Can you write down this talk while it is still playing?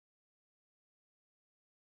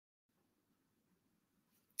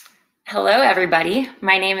Hello, everybody.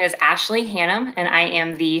 My name is Ashley Hannum, and I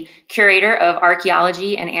am the Curator of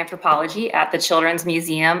Archaeology and Anthropology at the Children's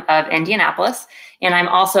Museum of Indianapolis. And I'm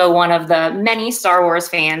also one of the many Star Wars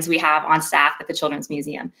fans we have on staff at the Children's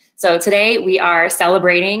Museum. So today we are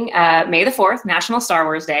celebrating May the 4th, National Star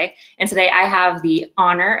Wars Day. And today I have the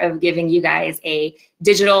honor of giving you guys a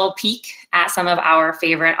digital peek at some of our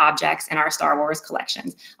favorite objects in our Star Wars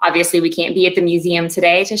collections. Obviously, we can't be at the museum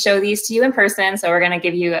today to show these to you in person, so we're going to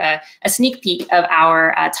give you a sneak peek of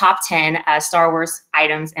our top 10 Star Wars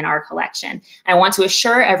items in our collection. I want to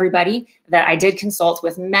assure everybody that I did consult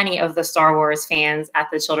with many of the Star Wars fans at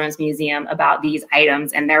the Children's Museum about these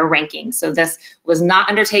items and their rankings. So this was not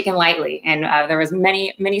undertaken lightly, and there was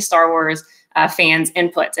many Star Wars fans'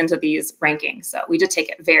 input into these rankings. So we did take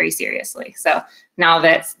it very seriously. So now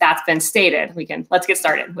that that's been stated, let's get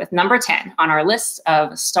started with number 10 on our list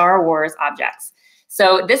of Star Wars objects.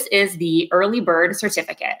 So this is the early bird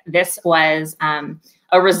certificate. This was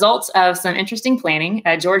a result of some interesting planning.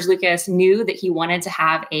 George Lucas knew that he wanted to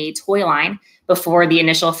have a toy line before the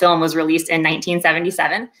initial film was released in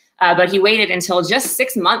 1977. But he waited until just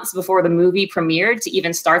 6 months before the movie premiered to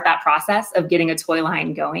even start that process of getting a toy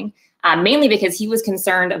line going. Mainly because he was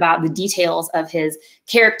concerned about the details of his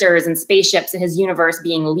characters and spaceships and his universe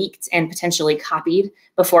being leaked and potentially copied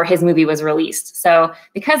before his movie was released. So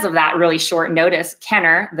because of that really short notice,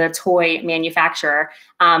 Kenner, the toy manufacturer,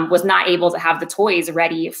 was not able to have the toys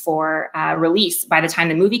ready for release by the time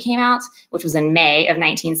the movie came out, which was in May of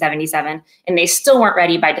 1977. And they still weren't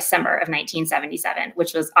ready by December of 1977,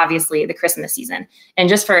 which was obviously the Christmas season. And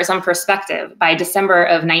just for some perspective, by December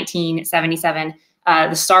of 1977,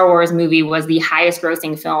 the Star Wars movie was the highest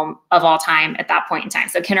grossing film of all time at that point in time.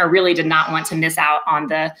 So Kenner really did not want to miss out on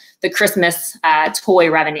the Christmas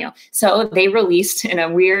toy revenue. So they released, in a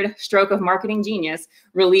weird stroke of marketing genius,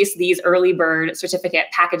 released these early bird certificate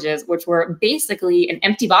packages, which were basically an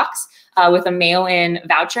empty box with a mail-in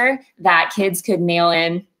voucher that kids could mail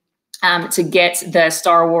in to get the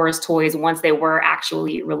Star Wars toys once they were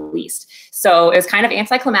actually released. So it's kind of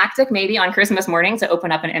anticlimactic maybe on Christmas morning to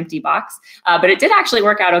open up an empty box, but it did actually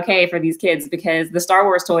work out okay for these kids because the Star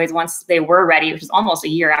Wars toys, once they were ready, which was almost a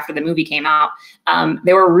year after the movie came out,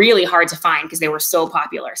 they were really hard to find because they were so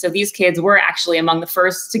popular. So these kids were actually among the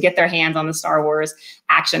first to get their hands on the Star Wars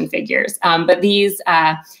action figures. But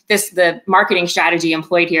the marketing strategy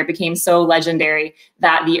employed here became so legendary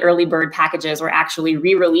that the early bird packages were actually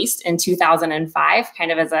re-released in 2005,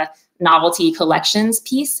 kind of as a novelty collections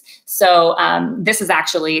piece. So this is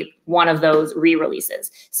actually one of those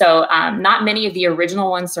re-releases. So not many of the original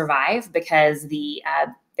ones survive because they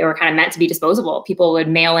were kind of meant to be disposable. People would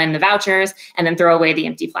mail in the vouchers and then throw away the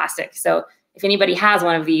empty plastic. So if anybody has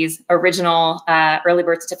one of these original early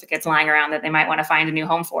bird certificates lying around that they might want to find a new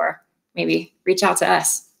home for, maybe reach out to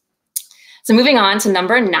us. So moving on to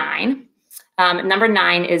number 9. Number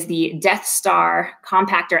 9 is the Death Star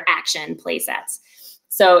Compactor Action playsets.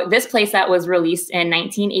 So this playset was released in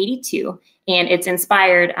 1982, and it's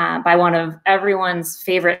inspired by one of everyone's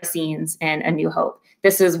favorite scenes in A New Hope.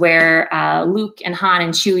 This is where Luke and Han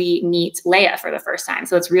and Chewie meet Leia for the first time.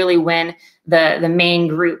 So it's really when the main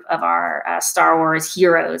group of our Star Wars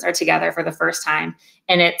heroes are together for the first time.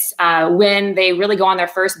 And it's when they really go on their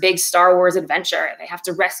first big Star Wars adventure. They have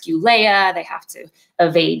to rescue Leia, they have to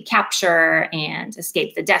evade capture and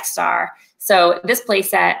escape the Death Star. So this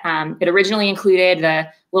playset, it originally included the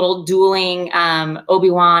little dueling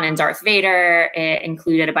Obi-Wan and Darth Vader. It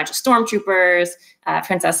included a bunch of stormtroopers,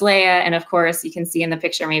 Princess Leia, and of course, you can see in the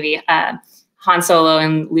picture maybe Han Solo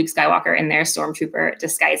and Luke Skywalker in their stormtrooper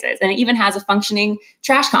disguises. And it even has a functioning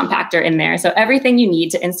trash compactor in there. So everything you need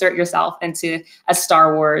to insert yourself into a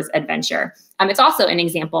Star Wars adventure. It's also an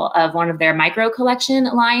example of one of their micro collection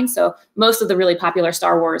lines. So most of the really popular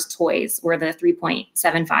Star Wars toys were the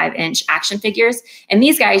 3.75-inch action figures. And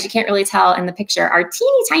these guys, you can't really tell in the picture, are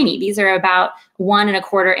teeny tiny. These are about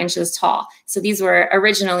 1¼ inches tall. So these were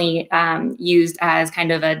originally used as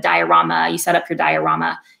kind of a diorama. You set up your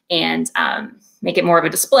diorama and make it more of a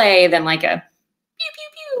display than like a pew,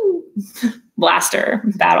 pew, pew blaster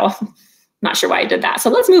battle. Not sure why I did that. So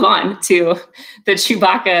let's move on to the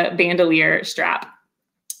Chewbacca bandolier strap.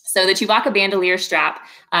 So the Chewbacca bandolier strap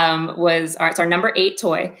it's our number 8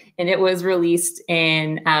 toy, and it was released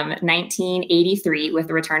in 1983 with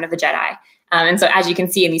The Return of the Jedi. And so as you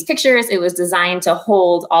can see in these pictures, it was designed to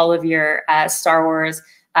hold all of your Star Wars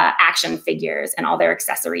action figures and all their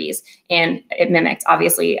accessories. And it mimicked,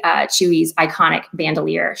 obviously, Chewie's iconic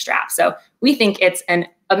bandolier strap. So we think it's an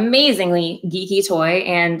amazingly geeky toy,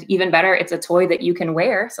 and even better, it's a toy that you can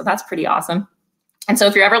wear. So that's pretty awesome. And so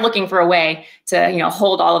if you're ever looking for a way to,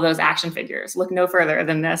 hold all of those action figures, look no further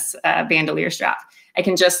than this bandolier strap. I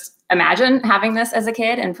can just imagine having this as a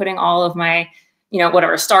kid and putting all of my,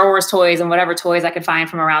 whatever Star Wars toys and whatever toys I could find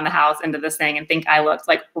from around the house into this thing and think I looked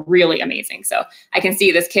like really amazing. So I can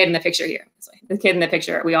see this kid in the picture here. The kid in the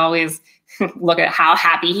picture, we always look at how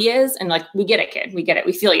happy he is and like, we get it, kid. We get it.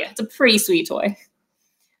 We feel you. It's a pretty sweet toy.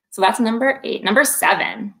 So that's number 8. Number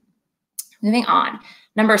 7, moving on.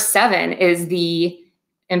 Number 7 is the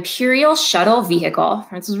Imperial Shuttle Vehicle.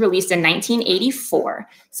 This was released in 1984.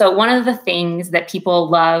 So one of the things that people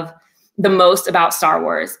love the most about Star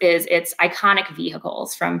Wars is its iconic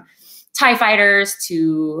vehicles, from TIE fighters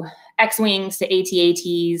to X-Wings to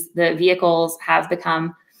AT-ATs. The vehicles have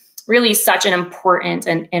become really such an important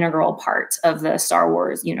and integral part of the Star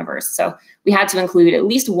Wars universe. So we had to include at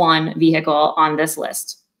least one vehicle on this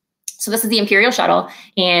list. So this is the Imperial Shuttle,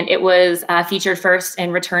 and it was featured first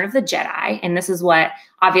in Return of the Jedi. And this is what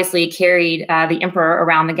obviously carried the Emperor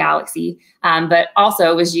around the galaxy, but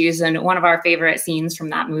also was used in one of our favorite scenes from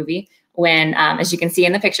that movie when, as you can see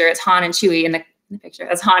in the picture, it's Han and Chewie in the picture.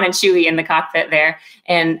 That's Han and Chewie in the cockpit there.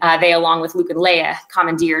 And they, along with Luke and Leia,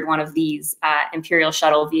 commandeered one of these Imperial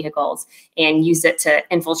Shuttle vehicles and used it to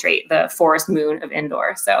infiltrate the forest moon of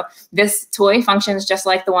Endor. So this toy functions just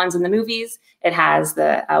like the ones in the movies. It has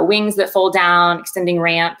the wings that fold down, extending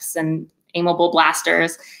ramps, and aimable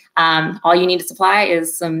blasters. All you need to supply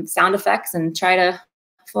is some sound effects and try to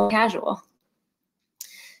flow casual.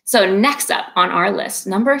 So next up on our list,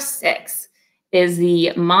 number 6, is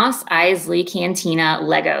the Mos Eisley Cantina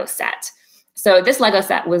Lego set. So this Lego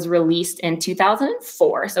set was released in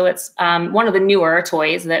 2004. So it's one of the newer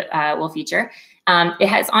toys that we'll feature. It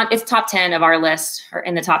has on its top 10 of our list, or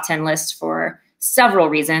in the top 10 list, for several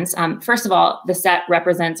reasons. First of all, the set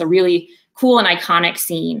represents a really cool and iconic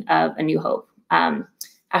scene of A New Hope.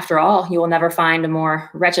 After all, you will never find a more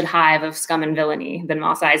wretched hive of scum and villainy than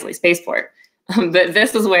Mos Eisley Spaceport. But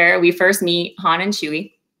this is where we first meet Han and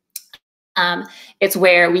Chewie. It's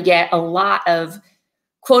where we get a lot of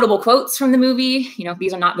quotable quotes from the movie.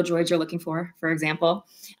 These are not the droids you're looking for example.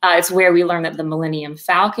 It's where we learn that the Millennium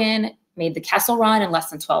Falcon made the Kessel Run in less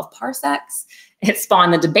than 12 parsecs. It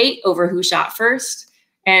spawned the debate over who shot first.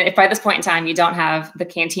 And if by this point in time you don't have the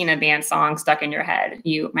Cantina Band song stuck in your head,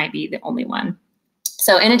 you might be the only one.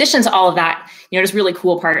 So in addition to all of that, just really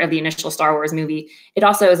cool part of the initial Star Wars movie, it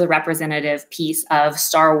also is a representative piece of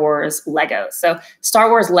Star Wars Lego. So Star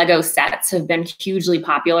Wars Lego sets have been hugely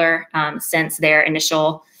popular since their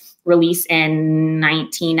initial release in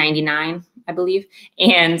 1999, I believe.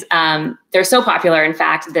 And they're so popular, in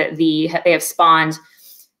fact, that they have spawned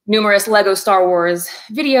numerous Lego Star Wars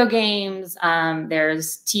video games.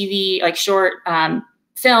 There's TV, like short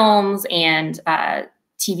films, and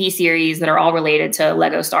TV series that are all related to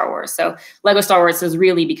Lego Star Wars. So Lego Star Wars has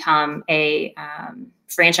really become a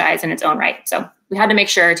franchise in its own right. So we had to make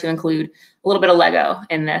sure to include a little bit of Lego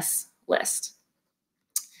in this list.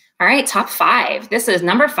 All right, top 5. This is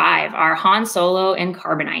number 5, our Han Solo in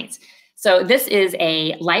carbonite. So this is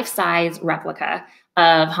a life-size replica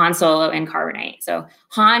of Han Solo in carbonite. So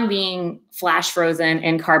Han being flash frozen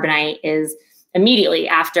in carbonite is immediately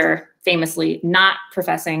after famously not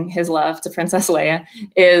professing his love to Princess Leia,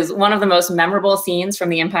 is one of the most memorable scenes from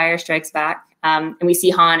The Empire Strikes Back. And we see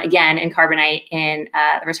Han again in carbonite in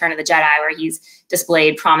Return of the Jedi, where he's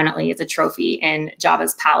displayed prominently as a trophy in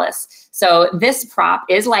Jabba's palace. So this prop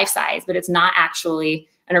is life-size, but it's not actually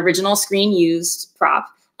an original screen-used prop.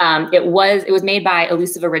 It was made by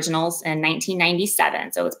Elusive Originals in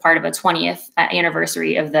 1997, so it's part of a 20th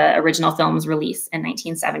anniversary of the original film's release in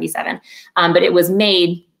 1977. But it was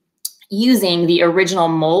made using the original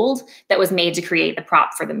mold that was made to create the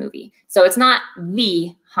prop for the movie. So it's not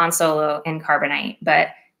the Han Solo in carbonite, but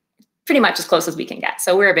pretty much as close as we can get.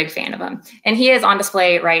 So we're a big fan of him. And he is on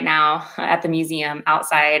display right now at the museum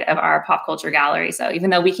outside of our pop culture gallery. So even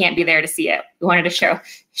though we can't be there to see it, we wanted to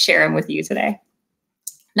share him with you today.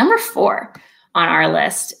 Number 4 on our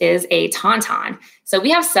list is a Tauntaun. So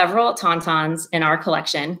we have several Tauntauns in our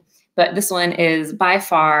collection, but this one is by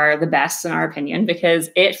far the best in our opinion because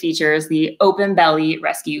it features the open belly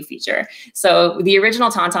rescue feature. So the original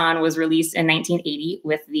Tauntaun was released in 1980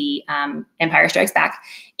 with the Empire Strikes Back,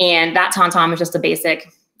 and that Tauntaun was just a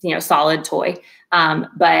basic, solid toy.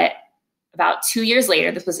 But about 2 years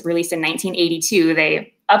later, this was released in 1982,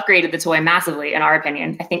 they upgraded the toy massively, in our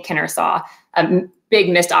opinion. I think Kenner saw a big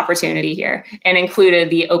missed opportunity here and included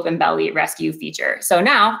the open belly rescue feature. So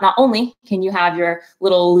now, not only can you have your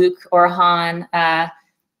little Luke or Han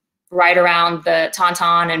ride around the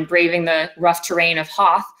Tauntaun and braving the rough terrain of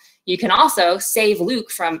Hoth, you can also save Luke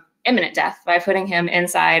from imminent death by putting him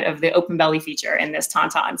inside of the open belly feature in this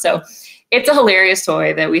Tauntaun. So it's a hilarious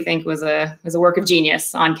toy that we think was a work of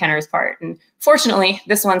genius on Kenner's part. And fortunately,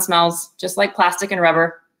 this one smells just like plastic and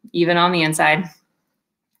rubber, even on the inside.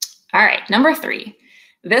 All right, number 3.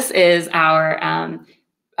 This is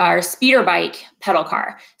our speeder bike pedal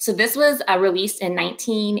car. So this was released in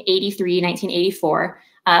 1983, 1984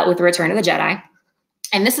 with The Return of the Jedi.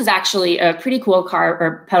 And this is actually a pretty cool car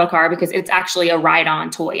or pedal car because it's actually a ride-on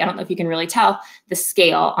toy. I don't know if you can really tell the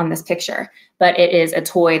scale on this picture, but it is a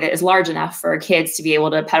toy that is large enough for kids to be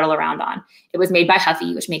able to pedal around on. It was made by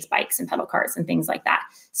Huffy, which makes bikes and pedal cars and things like that.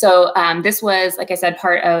 So this was, like I said,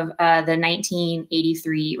 part of the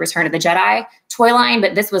 1983 Return of the Jedi toy line,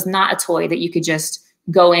 but this was not a toy that you could just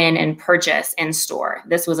go in and purchase in store.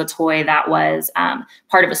 This was a toy that was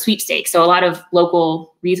part of a sweepstakes. So a lot of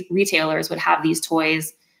local retailers would have these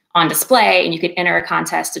toys on display and you could enter a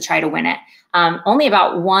contest to try to win it. Only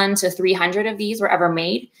about 1 to 300 of these were ever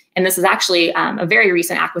made. And this is actually a very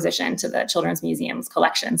recent acquisition to the Children's Museum's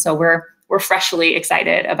collection. So we're freshly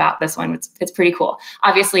excited about this one. It's pretty cool.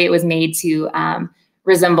 Obviously, it was made to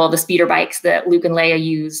resemble the speeder bikes that Luke and Leia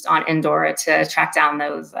used on Endor to track down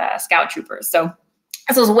those scout troopers. So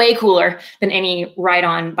this was way cooler than any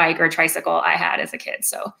ride-on bike or tricycle I had as a kid.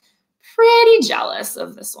 So pretty jealous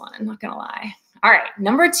of this one, not gonna lie. All right,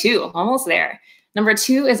 number 2, almost there. Number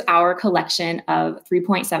 2 is our collection of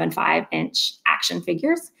 3.75-inch action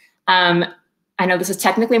figures. I know this is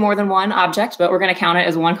technically more than one object, but we're gonna count it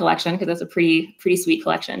as one collection because it's a pretty sweet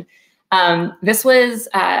collection. This was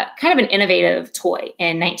kind of an innovative toy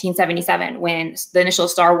in 1977 when the initial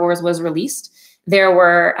Star Wars was released. There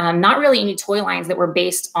were not really any toy lines that were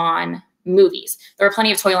based on movies. There were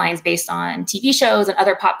plenty of toy lines based on TV shows and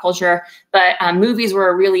other pop culture, but movies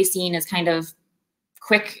were really seen as kind of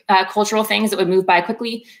quick cultural things that would move by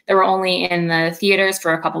quickly. They were only in the theaters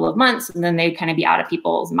for a couple of months, and then they'd kind of be out of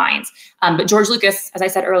people's minds. But George Lucas, as I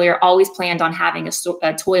said earlier, always planned on having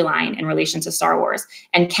a toy line in relation to Star Wars,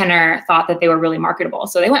 and Kenner thought that they were really marketable,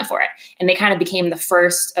 so they went for it. And they kind of became the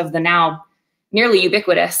first of the now nearly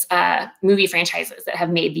ubiquitous movie franchises that have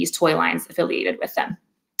made these toy lines affiliated with them.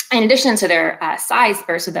 In addition to their size,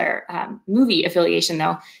 or to their movie affiliation,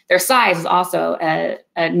 though, their size is also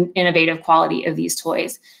an innovative quality of these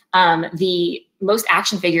toys. The most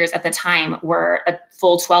action figures at the time were a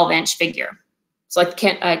full 12-inch figure. So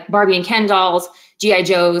like Barbie and Ken dolls, G.I.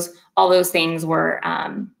 Joes, all those things were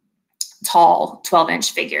tall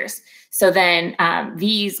 12-inch figures. So then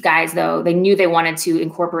these guys, though, they knew they wanted to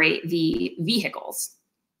incorporate the vehicles.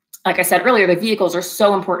 Like I said earlier, the vehicles are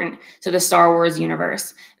so important to the Star Wars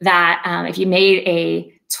universe that if you made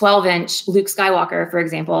a 12-inch Luke Skywalker, for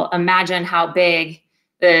example, imagine how big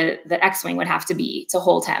the X-Wing would have to be to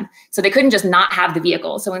hold him. So they couldn't just not have the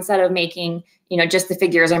vehicles. So instead of making, just the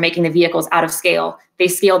figures or making the vehicles out of scale, they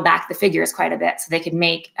scaled back the figures quite a bit so they could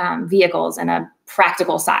make vehicles in a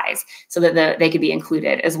practical size so that they could be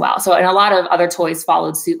included as well. So, and a lot of other toys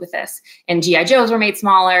followed suit with this. And G.I. Joes were made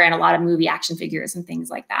smaller, and a lot of movie action figures and things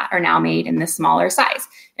like that are now made in this smaller size.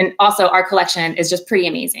 And also our collection is just pretty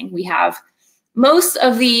amazing. We have most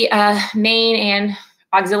of the main and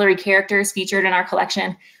auxiliary characters featured in our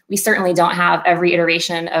collection. We certainly don't have every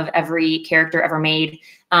iteration of every character ever made,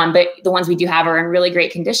 but the ones we do have are in really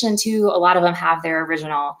great condition too. A lot of them have their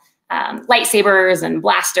original lightsabers and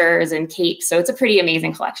blasters and capes. So it's a pretty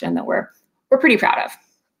amazing collection that we're pretty proud of.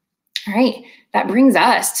 All right, that brings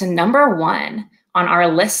us to number 1 on our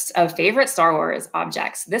list of favorite Star Wars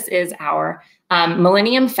objects. This is our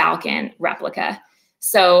Millennium Falcon replica.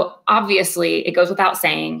 So obviously it goes without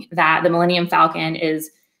saying that the Millennium Falcon is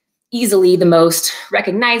easily the most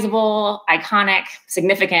recognizable, iconic,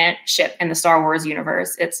 significant ship in the Star Wars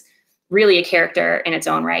universe. It's really a character in its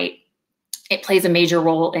own right. It plays a major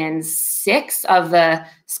role in 6 of the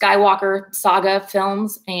Skywalker saga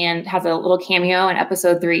films and has a little cameo in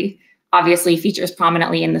episode 3. Obviously features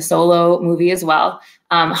prominently in the Solo movie as well.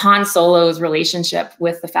 Han Solo's relationship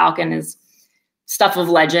with the Falcon is stuff of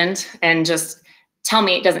legend, and just tell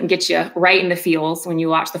me it doesn't get you right in the feels when you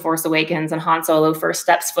watch The Force Awakens and Han Solo first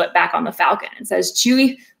steps foot back on the Falcon and says,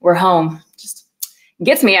 "Chewie, we're home." Just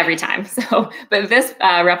gets me every time. So, but this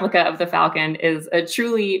replica of the Falcon is a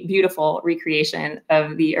truly beautiful recreation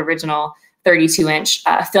of the original 32-inch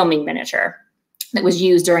filming miniature that was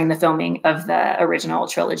used during the filming of the original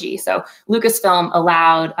trilogy. So Lucasfilm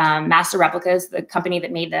allowed Master Replicas, the company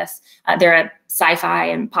that made this, they're a sci-fi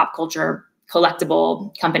and pop culture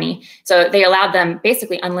collectible company. So they allowed them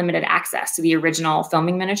basically unlimited access to the original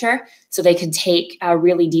filming miniature. So they could take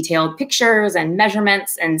really detailed pictures and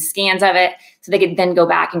measurements and scans of it. So they could then go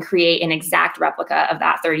back and create an exact replica of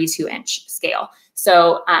that 32-inch scale.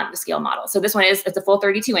 So the scale model. So this one it's a full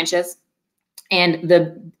 32 inches. And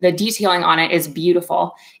the detailing on it is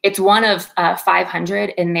beautiful. It's one of 500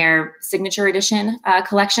 in their signature edition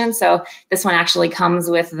collection. So this one actually comes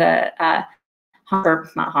with the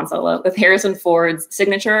not Han Solo, with Harrison Ford's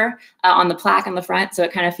signature on the plaque on the front. So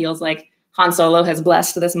it kind of feels like Han Solo has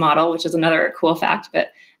blessed this model, which is another cool fact.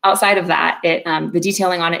 But outside of that, the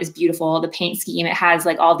detailing on it is beautiful. The paint scheme, it has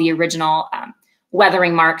like all the original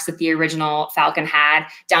weathering marks that the original Falcon had,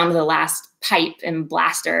 down to the last pipe and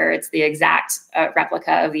blaster. It's the exact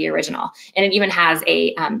replica of the original. And it even has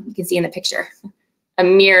you can see in the picture, a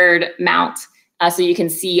mirrored mount. So you can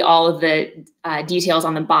see all of the details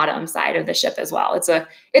on the bottom side of the ship as well. It's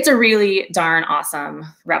a really darn awesome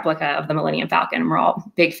replica of the Millennium Falcon. We're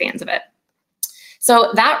all big fans of it.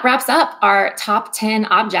 So that wraps up our top 10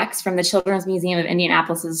 objects from the Children's Museum of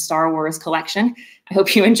Indianapolis's Star Wars collection. I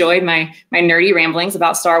hope you enjoyed my nerdy ramblings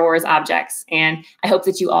about Star Wars objects. And I hope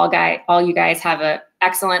that you all you guys have an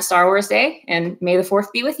excellent Star Wars day, and may the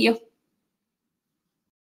 4th be with you.